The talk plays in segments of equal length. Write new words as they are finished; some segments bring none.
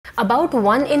About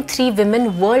 1 in 3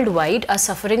 women worldwide are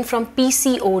suffering from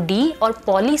PCOD or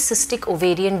polycystic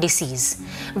ovarian disease.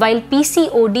 While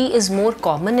PCOD is more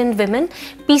common in women,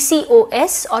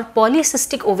 PCOS or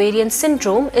polycystic ovarian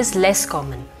syndrome is less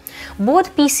common.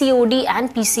 Both PCOD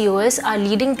and PCOS are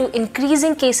leading to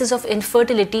increasing cases of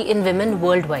infertility in women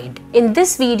worldwide. In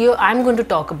this video, I'm going to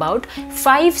talk about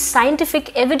 5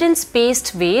 scientific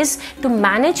evidence-based ways to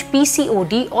manage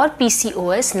PCOD or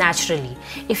PCOS naturally.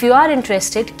 If you are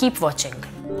interested, keep watching.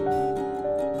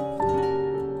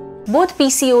 Both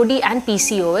PCOD and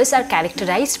PCOS are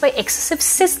characterized by excessive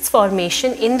cysts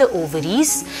formation in the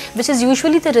ovaries, which is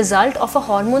usually the result of a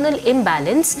hormonal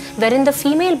imbalance wherein the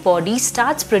female body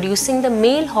starts producing the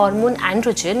male hormone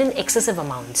androgen in excessive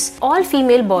amounts. All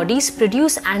female bodies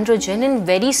produce androgen in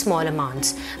very small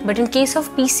amounts, but in case of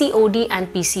PCOD and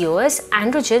PCOS,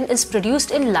 androgen is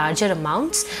produced in larger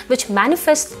amounts, which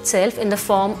manifests itself in the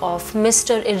form of missed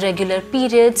or irregular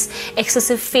periods,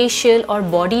 excessive facial or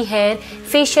body hair,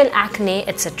 facial acne,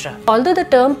 etc. Although the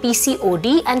term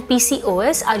PCOD and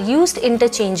PCOS are used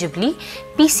interchangeably,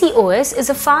 PCOS is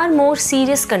a far more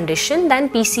serious condition than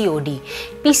PCOD.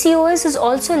 PCOS is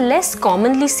also less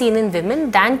commonly seen in women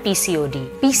than PCOD.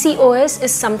 PCOS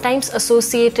is sometimes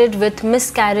associated with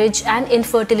miscarriage and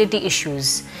infertility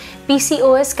issues.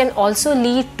 PCOS can also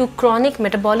lead to chronic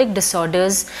metabolic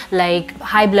disorders like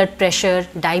high blood pressure,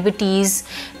 diabetes,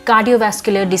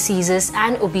 cardiovascular diseases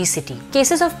and obesity.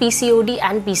 Cases of PCOD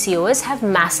and PCOS have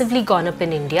massively gone up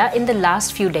in India in the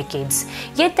last few decades,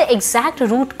 yet the exact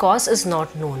root cause is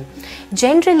not known.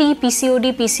 Generally,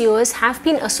 PCOD/PCOS have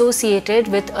been associated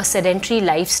with a sedentary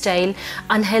lifestyle,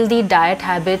 unhealthy diet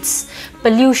habits,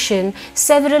 pollution,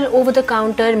 several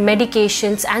over-the-counter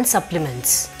medications and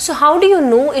supplements. So how do you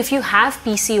know if you have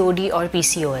PCOD or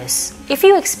PCOS? If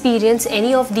you experience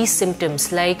any of these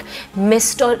symptoms like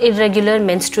missed or irregular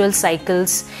menstrual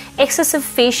cycles, excessive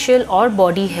facial or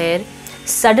body hair,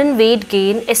 sudden weight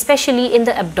gain especially in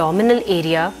the abdominal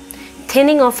area,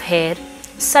 thinning of hair,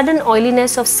 sudden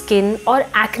oiliness of skin or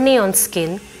acne on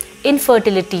skin,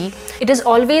 infertility, it is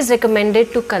always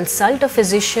recommended to consult a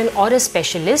physician or a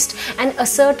specialist and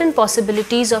ascertain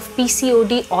possibilities of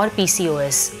PCOD or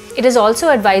PCOS. It is also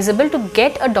advisable to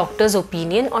get a doctor's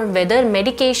opinion on whether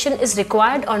medication is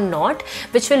required or not,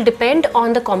 which will depend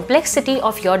on the complexity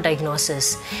of your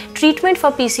diagnosis. Treatment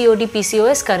for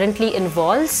PCOD/PCOS currently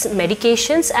involves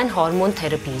medications and hormone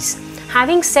therapies.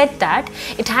 Having said that,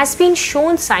 it has been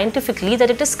shown scientifically that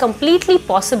it is completely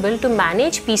possible to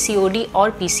manage PCOD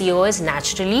or PCOS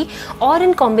naturally or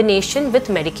in combination with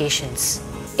medications.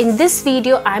 In this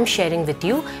video, I am sharing with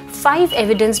you 5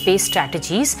 evidence-based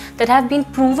strategies that have been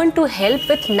proven to help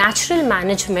with natural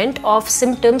management of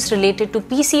symptoms related to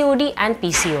PCOD and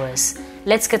PCOS.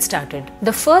 Let's get started.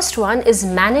 The first one is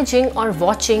managing or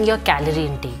watching your calorie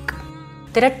intake.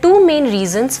 There are 2 main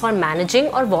reasons for managing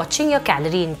or watching your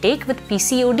calorie intake with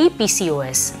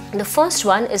PCOD/PCOS. The first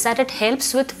one is that it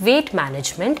helps with weight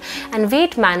management, and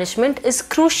weight management is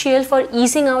crucial for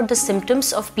easing out the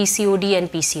symptoms of PCOD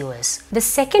and PCOS. The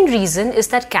second reason is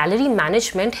that calorie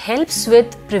management helps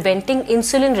with preventing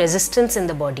insulin resistance in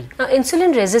the body. Now,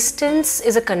 insulin resistance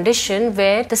is a condition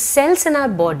where the cells in our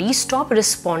body stop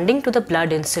responding to the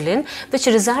blood insulin, which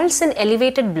results in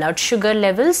elevated blood sugar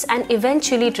levels and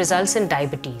eventually it results in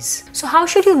diabetes. So how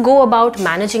should you go about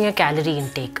managing your calorie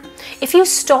intake? If you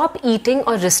stop eating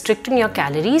or restricting your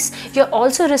calories, you're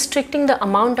also restricting the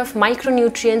amount of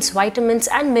micronutrients, vitamins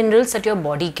and minerals that your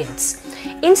body gets.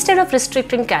 Instead of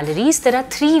restricting calories, there are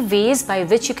 3 ways by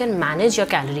which you can manage your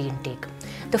calorie intake.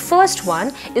 The first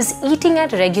one is eating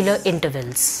at regular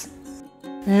intervals.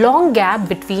 Long gap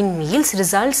between meals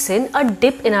results in a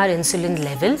dip in our insulin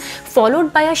level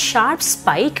followed by a sharp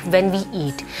spike when we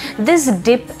eat. This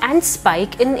dip and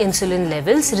spike in insulin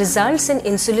levels results in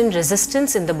insulin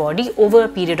resistance in the body over a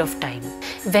period of time.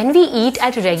 When we eat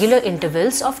at regular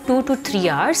intervals of 2 to 3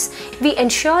 hours, we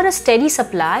ensure a steady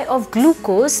supply of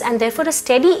glucose and therefore a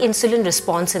steady insulin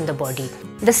response in the body.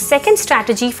 The second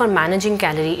strategy for managing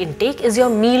calorie intake is your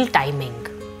meal timing.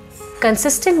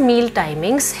 Consistent meal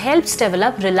timings helps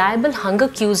develop reliable hunger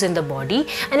cues in the body,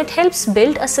 and it helps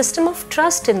build a system of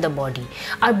trust in the body.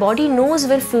 Our body knows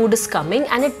when food is coming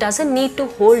and it doesn't need to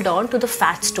hold on to the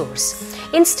fat stores.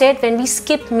 Instead, when we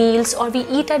skip meals or we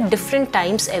eat at different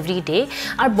times every day,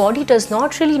 our body does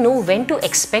not really know when to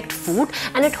expect food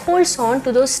and it holds on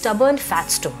to those stubborn fat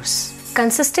stores.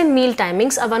 Consistent meal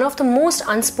timings are one of the most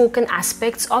unspoken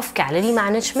aspects of calorie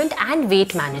management and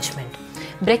weight management.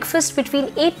 breakfast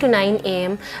between 8 to 9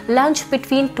 am, lunch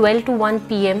between 12 to 1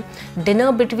 pm,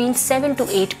 dinner between 7 to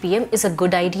 8 pm is a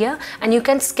good idea, and you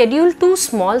can schedule 2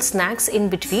 small snacks in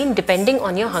between depending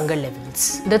on your hunger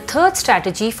levels. The third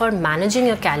strategy for managing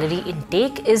your calorie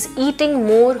intake is eating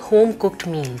more home cooked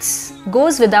meals.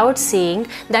 Goes without saying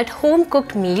that home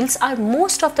cooked meals are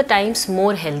most of the times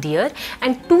more healthier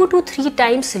and 2 to 3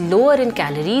 times lower in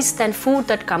calories than food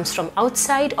that comes from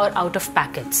outside or out of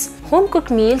packets. Home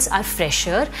cooked meals are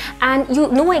fresher and you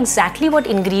know exactly what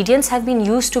ingredients have been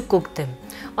used to cook them.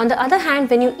 On the other hand,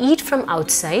 when you eat from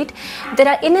outside, there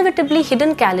are inevitably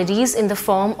hidden calories in the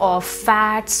form of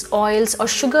fats, oils or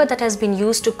sugar that has been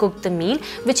used to cook the meal,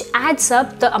 which adds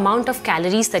up the amount of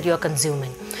calories that you are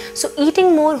consuming. So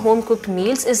eating more home cooked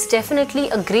meals is definitely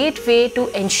a great way to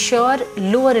ensure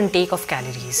lower intake of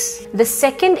calories. The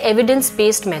second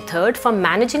evidence-based method for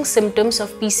managing symptoms of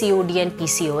PCOD and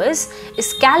PCOS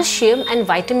is calcium and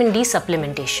vitamin D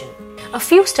supplementation. A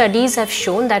few studies have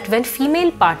shown that when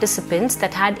female participants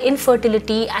that had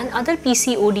infertility and other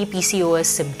PCOD-PCOS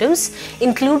symptoms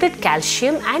included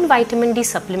calcium and vitamin D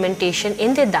supplementation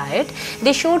in their diet,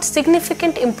 they showed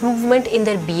significant improvement in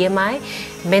their BMI,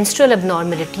 menstrual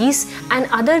abnormalities, and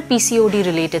other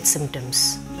PCOD-related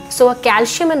symptoms. So a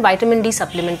calcium and vitamin D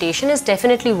supplementation is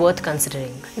definitely worth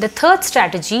considering. The third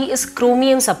strategy is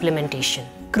chromium supplementation.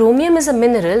 Chromium is a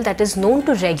mineral that is known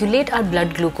to regulate our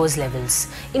blood glucose levels.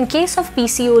 In case of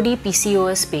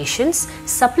PCOD-PCOS patients,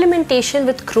 supplementation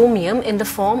with chromium in the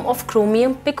form of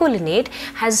chromium picolinate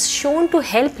has shown to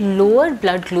help lower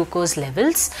blood glucose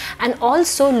levels and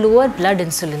also lower blood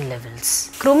insulin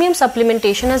levels. Chromium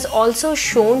supplementation has also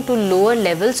shown to lower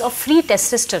levels of free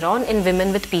testosterone in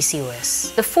women with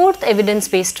PCOS. The fourth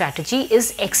evidence-based strategy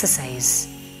is exercise.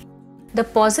 The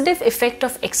positive effect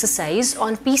of exercise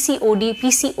on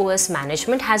PCOD-PCOS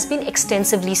management has been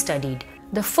extensively studied.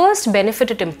 The first benefit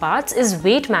it imparts is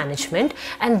weight management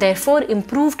and therefore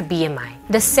improved BMI.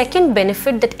 The second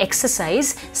benefit that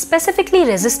exercise, specifically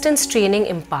resistance training,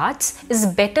 imparts is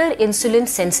better insulin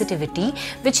sensitivity,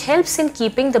 which helps in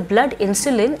keeping the blood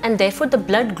insulin and therefore the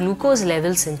blood glucose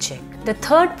levels in check. The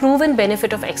third proven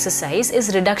benefit of exercise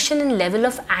is reduction in level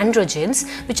of androgens,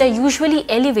 which are usually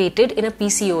elevated in a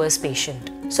PCOS patient.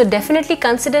 So definitely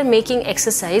consider making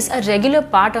exercise a regular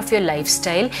part of your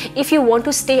lifestyle if you want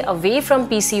to stay away from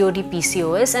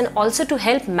PCOD-PCOS and also to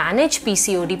help manage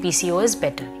PCOD-PCOS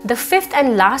better. The fifth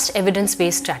and last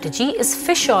evidence-based strategy is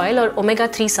fish oil or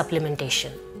omega-3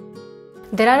 supplementation.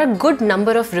 There are a good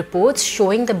number of reports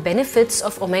showing the benefits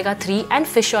of omega-3 and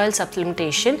fish oil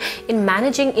supplementation in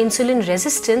managing insulin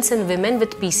resistance in women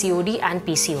with PCOD and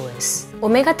PCOS.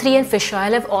 Omega-3 and fish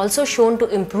oil have also shown to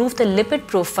improve the lipid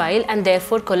profile and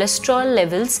therefore cholesterol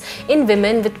levels in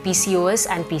women with PCOS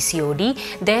and PCOD,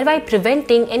 thereby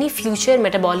preventing any future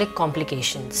metabolic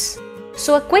complications.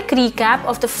 So a quick recap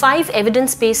of the 5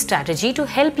 evidence-based strategies to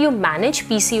help you manage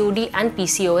PCOD and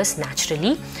PCOS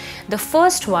naturally. The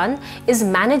first one is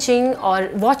managing or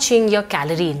watching your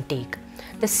calorie intake.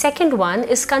 The second one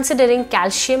is considering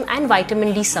calcium and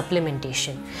vitamin D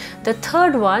supplementation. The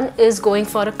third one is going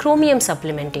for a chromium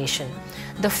supplementation.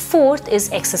 The fourth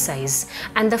is exercise,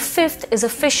 and the fifth is a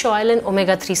fish oil and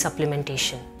omega-3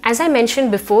 supplementation. As I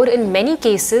mentioned before, in many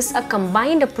cases, a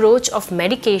combined approach of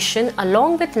medication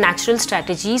along with natural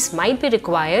strategies might be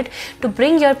required to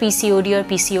bring your PCOD or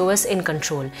PCOS in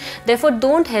control. Therefore,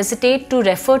 don't hesitate to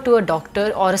refer to a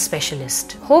doctor or a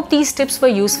specialist. Hope these tips were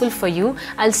useful for you.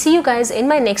 I'll see you guys in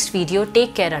my next video.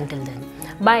 Take care until then.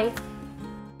 Bye.